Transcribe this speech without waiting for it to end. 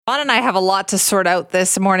Vaughn and I have a lot to sort out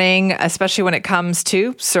this morning, especially when it comes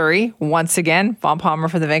to Surrey. Once again, Vaughn Palmer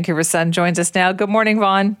from the Vancouver Sun joins us now. Good morning,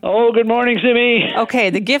 Vaughn. Oh, good morning, Simi. Okay,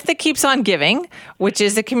 the gift that keeps on giving, which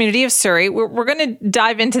is the community of Surrey. We're going to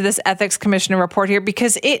dive into this Ethics Commissioner report here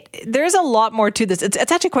because there's a lot more to this.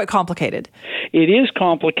 It's actually quite complicated. It is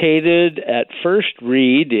complicated. At first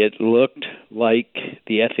read, it looked like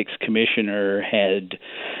the Ethics Commissioner had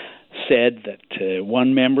said that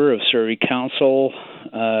one member of Surrey Council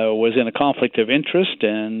was in a conflict of interest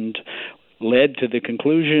and led to the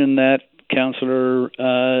conclusion that Councillor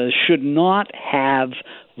should not have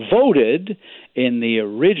voted in the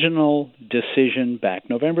original decision back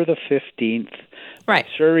November the 15th, right,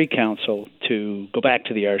 Surrey Council to go back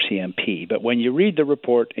to the RCMP. But when you read the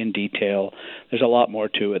report in detail, there's a lot more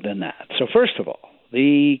to it than that. So first of all,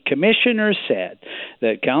 the commissioner said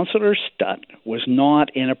that Councillor Stutt was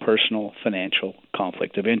not in a personal financial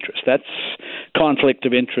conflict of interest. That's conflict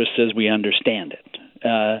of interest as we understand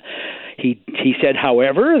it. He said,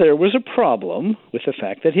 however, there was a problem with the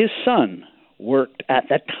fact that his son worked at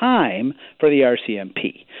the time for the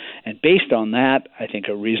RCMP. And based on that, I think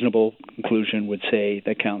a reasonable conclusion would say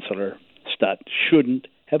that Councillor Stutt shouldn't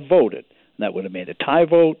have voted. That would have made a tie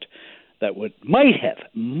vote. That might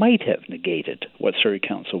have negated what Surrey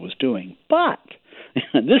Council was doing. But,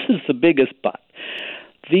 and this is the biggest but,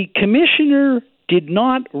 the commissioner did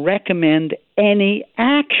not recommend any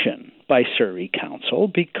action by Surrey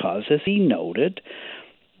Council because, as he noted,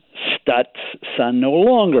 Stutt's son no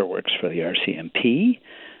longer works for the RCMP,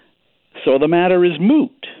 so the matter is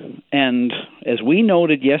moot. And as we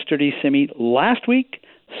noted yesterday, Simi, last week,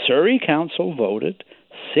 Surrey Council voted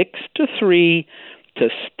 6-3 to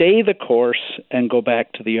stay the course and go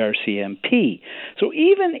back to the RCMP. So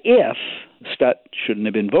even if Stutt shouldn't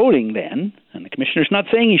have been voting then, and the commissioner's not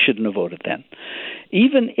saying he shouldn't have voted then,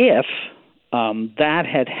 even if that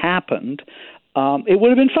had happened, it would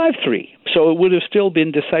have been 5-3. So it would have still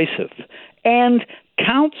been decisive. And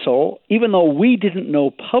Council, even though we didn't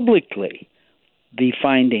know publicly the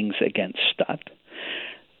findings against Stutt,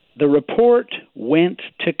 the report went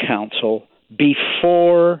to Council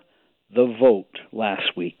before the vote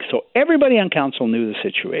last week. So everybody on Council knew the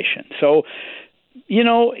situation. So,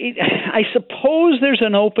 I suppose there's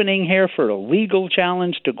an opening here for a legal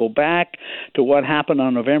challenge to go back to what happened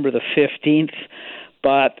on November the 15th,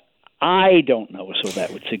 but I don't know so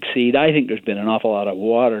that would succeed. I think there's been an awful lot of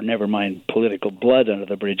water, never mind political blood, under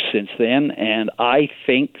the bridge since then, and I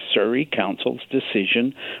think Surrey Council's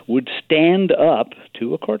decision would stand up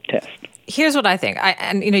to a court test. Here's what I think.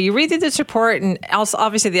 You read through this report, and also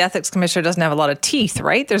obviously the Ethics Commissioner doesn't have a lot of teeth,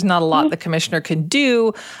 right? There's not a lot the Commissioner can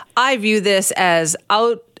do. I view this as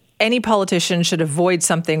any politician should avoid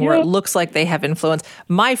something where it looks like they have influence.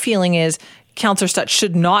 My feeling is Councillor Stutt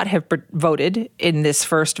should not have voted in this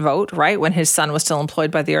first vote, right, when his son was still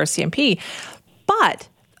employed by the RCMP. But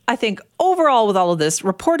I think overall with all of this,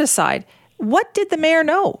 report aside, what did the mayor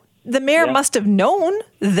know? The mayor must have known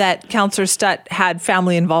that Councillor Stutt had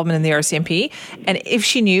family involvement in the RCMP. And if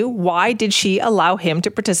she knew, why did she allow him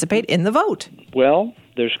to participate in the vote? Well,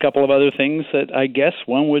 there's a couple of other things that I guess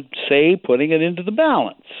one would say putting it into the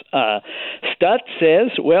balance. Stutt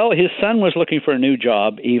says, well, his son was looking for a new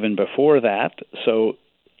job even before that,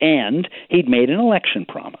 and he'd made an election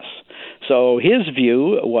promise. So his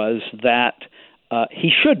view was that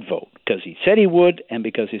he should vote because he said he would and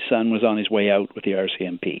because his son was on his way out with the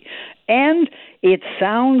RCMP. And it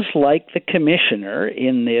sounds like the commissioner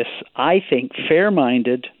in this, I think,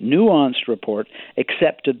 fair-minded, nuanced report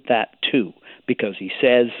accepted that too, because he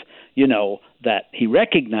says, that he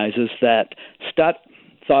recognizes that Stutt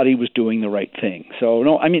thought he was doing the right thing. So,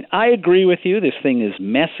 no, I agree with you. This thing is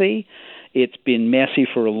messy. It's been messy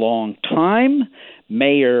for a long time.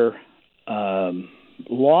 Mayor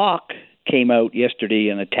Locke came out yesterday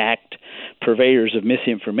and attacked purveyors of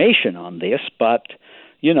misinformation on this, but,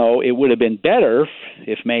 it would have been better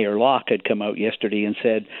if Mayor Locke had come out yesterday and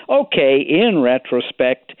said, okay, in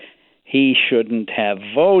retrospect, he shouldn't have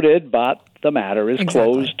voted, but the matter is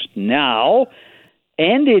closed now.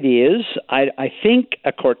 And it is. I think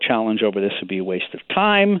a court challenge over this would be a waste of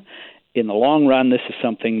time. In the long run, this is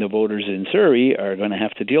something the voters in Surrey are going to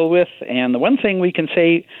have to deal with. And the one thing we can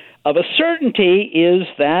say of a certainty is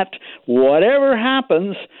that whatever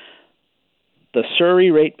happens, the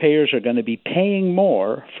Surrey ratepayers are going to be paying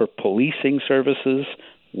more for policing services,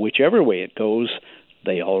 whichever way it goes,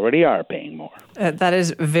 They already are paying more. That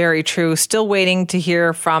is very true. Still waiting to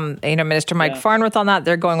hear from Minister Mike Farnworth on that.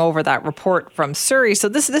 They're going over that report from Surrey. So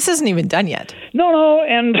this isn't even done yet. No.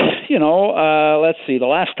 And, let's see. The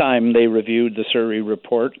last time they reviewed the Surrey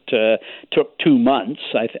report took 2 months.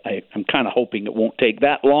 I'm kind of hoping it won't take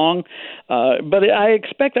that long. But I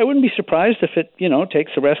wouldn't be surprised if it,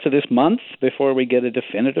 takes the rest of this month before we get a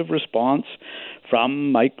definitive response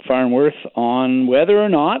from Mike Farnworth on whether or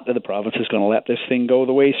not the province is going to let this thing go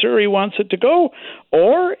the way Surrey wants it to go,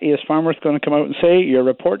 or is Farnworth going to come out and say, your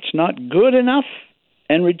report's not good enough,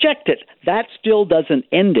 and reject it? That still doesn't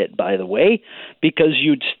end it, by the way, because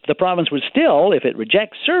the province would still, if it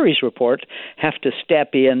rejects Surrey's report, have to step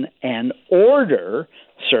in and order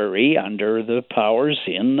Surrey under the powers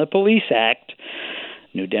in the Police Act.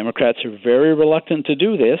 New Democrats are very reluctant to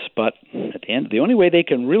do this, but at the end, the only way they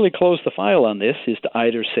can really close the file on this is to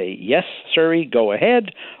either say, yes, Surrey, go ahead,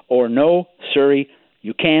 or no, Surrey,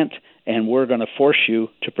 you can't, and we're going to force you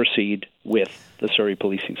to proceed with the Surrey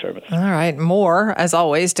Policing Service. All right. More, as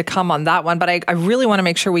always, to come on that one. But I really want to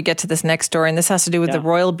make sure we get to this next story. And this has to do with the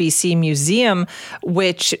Royal BC Museum,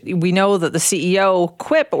 which we know that the CEO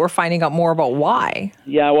quit, but we're finding out more about why.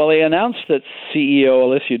 Yeah, well, they announced that CEO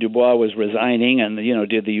Alicia Dubois was resigning and,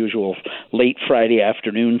 did the usual late Friday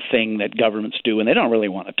afternoon thing that governments do, and they don't really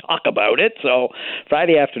want to talk about it. So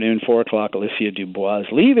Friday afternoon, 4 o'clock, Alicia Dubois is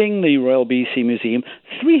leaving the Royal BC Museum,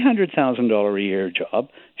 $300,000 a year job.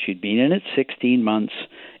 She'd been in it 16 months,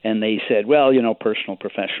 and they said, well, personal,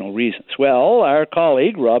 professional reasons. Well, our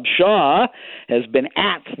colleague, Rob Shaw, has been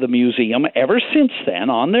at the museum ever since then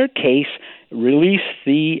on their case, released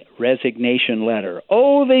the resignation letter.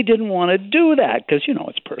 Oh, they didn't want to do that because,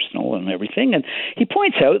 it's personal and everything. And he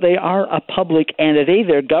points out they are a public entity.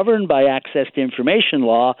 They're governed by access to information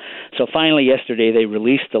law. So finally, yesterday, they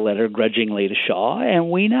released the letter grudgingly to Shaw, and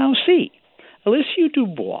we now see Alicia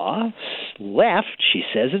Dubois left, she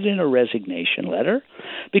says it in a resignation letter,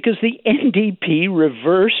 because the NDP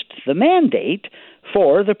reversed the mandate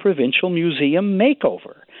for the provincial museum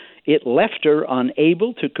makeover. It left her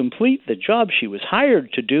unable to complete the job she was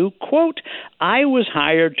hired to do. Quote, I was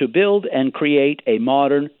hired to build and create a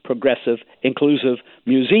modern, progressive, inclusive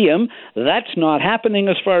museum. That's not happening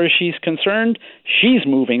as far as she's concerned. She's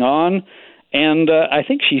moving on. And I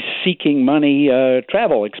think she's seeking money,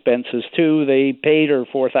 travel expenses, too. They paid her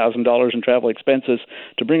 $4,000 in travel expenses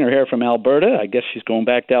to bring her here from Alberta. I guess she's going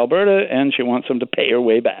back to Alberta, and she wants them to pay her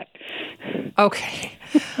way back. Okay.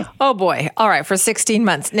 Oh, boy. All right, for 16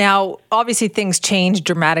 months. Now, obviously, things changed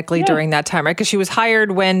dramatically during that time, right? Because she was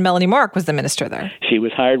hired when Melanie Mark was the minister there. She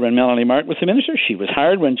was hired when Melanie Mark was the minister. She was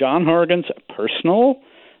hired when John Horgan's personal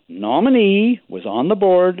nominee was on the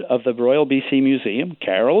board of the Royal BC Museum,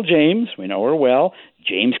 Carol James. We know her well.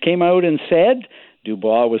 James came out and said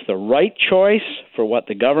Dubois was the right choice for what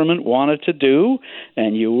the government wanted to do.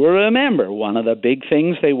 And you will remember one of the big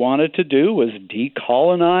things they wanted to do was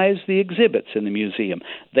decolonize the exhibits in the museum.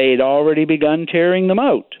 They'd already begun tearing them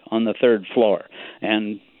out on the third floor,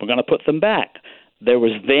 and we're going to put them back. There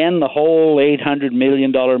was then the whole $800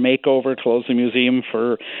 million makeover, close the museum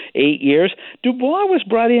for 8 years. Dubois was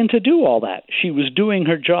brought in to do all that. She was doing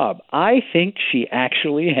her job. I think she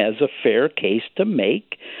actually has a fair case to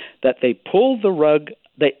make that they pulled the rug,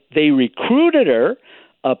 they recruited her,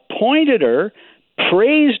 appointed her,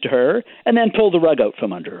 praised her, and then pulled the rug out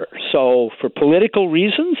from under her. So for political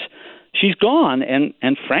reasons, she's gone,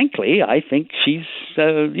 and frankly, I think she's,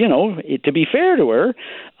 to be fair to her,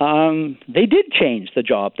 they did change the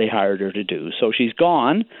job they hired her to do. So she's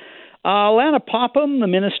gone. Lana Popham, the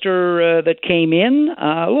minister that came in,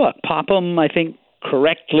 Popham, I think,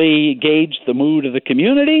 correctly gauged the mood of the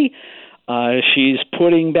community. She's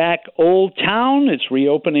putting back Old Town. It's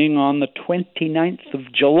reopening on the 29th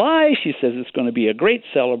of July. She says it's going to be a great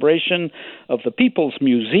celebration of the People's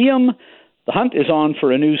Museum. The hunt is on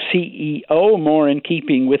for a new CEO, more in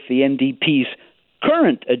keeping with the NDP's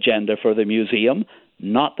current agenda for the museum,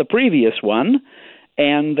 not the previous one,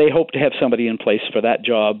 and they hope to have somebody in place for that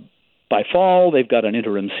job by fall. They've got an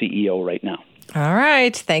interim CEO right now. All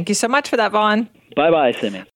right. Thank you so much for that, Vaughn. Bye-bye, Simi.